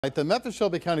The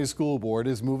Memphis-Shelby County School Board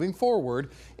is moving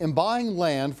forward in buying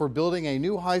land for building a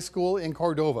new high school in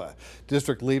Cordova.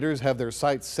 District leaders have their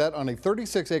sights set on a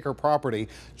 36-acre property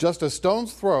just a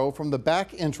stone's throw from the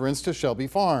back entrance to Shelby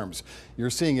Farms. You're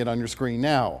seeing it on your screen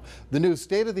now. The new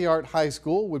state-of-the-art high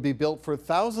school would be built for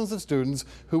thousands of students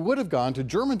who would have gone to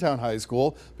Germantown High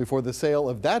School before the sale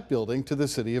of that building to the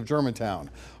city of Germantown.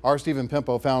 Our Stephen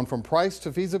Pimpo found from price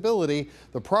to feasibility,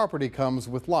 the property comes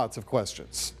with lots of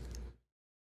questions.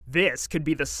 This could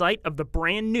be the site of the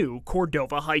brand new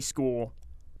Cordova High School.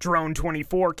 Drone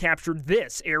 24 captured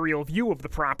this aerial view of the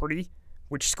property,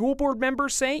 which school board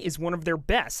members say is one of their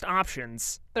best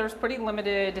options. There's pretty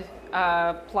limited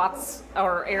plots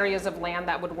or areas of land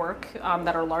that would work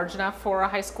that are large enough for a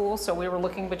high school. So we were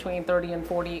looking between 30 and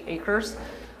 40 acres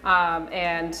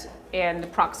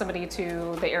and proximity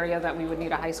to the area that we would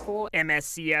need a high school.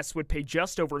 MSCS would pay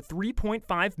just over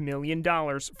 $3.5 million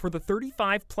for the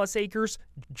 35-plus acres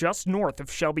just north of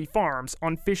Shelby Farms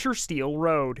on Fisher Steel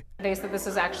Road. They said this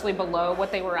is actually below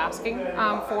what they were asking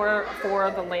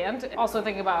for the land. Also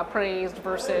thinking about appraised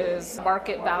versus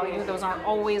market value, those aren't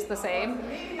always the same,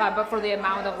 but for the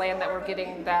amount of land that we're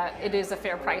getting, that it is a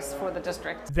fair price for the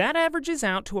district. That averages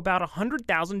out to about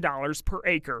 $100,000 per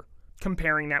acre.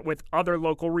 Comparing that with other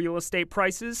local real estate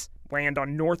prices, land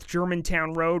on North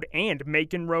Germantown Road and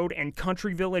Macon Road and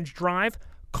Country Village Drive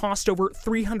cost over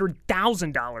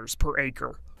 $300,000 per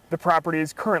acre. The property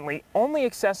is currently only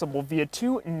accessible via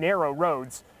two narrow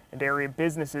roads, and area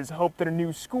businesses hope that a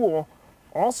new school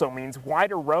also means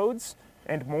wider roads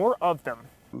and more of them.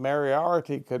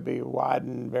 Moriarty could be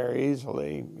widened very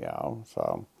easily,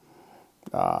 so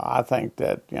I think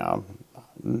that,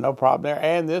 no problem there.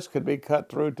 And this could be cut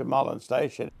through to Mullen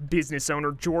Station. Business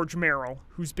owner George Merrill,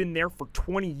 who's been there for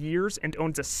 20 years and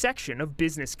owns a section of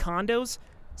business condos,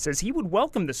 says he would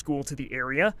welcome the school to the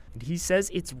area, and he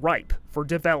says it's ripe for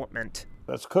development.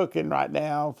 It's cooking right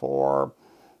now for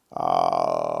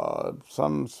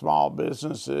some small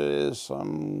businesses,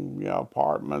 some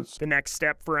apartments. The next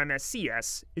step for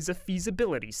MSCS is a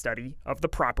feasibility study of the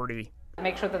property.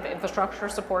 Make sure that the infrastructure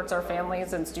supports our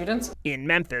families and students. In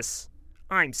Memphis,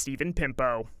 I'm Stephen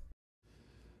Pimpo.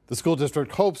 The school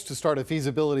district hopes to start a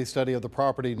feasibility study of the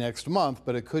property next month,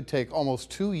 but it could take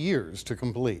almost 2 years to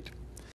complete.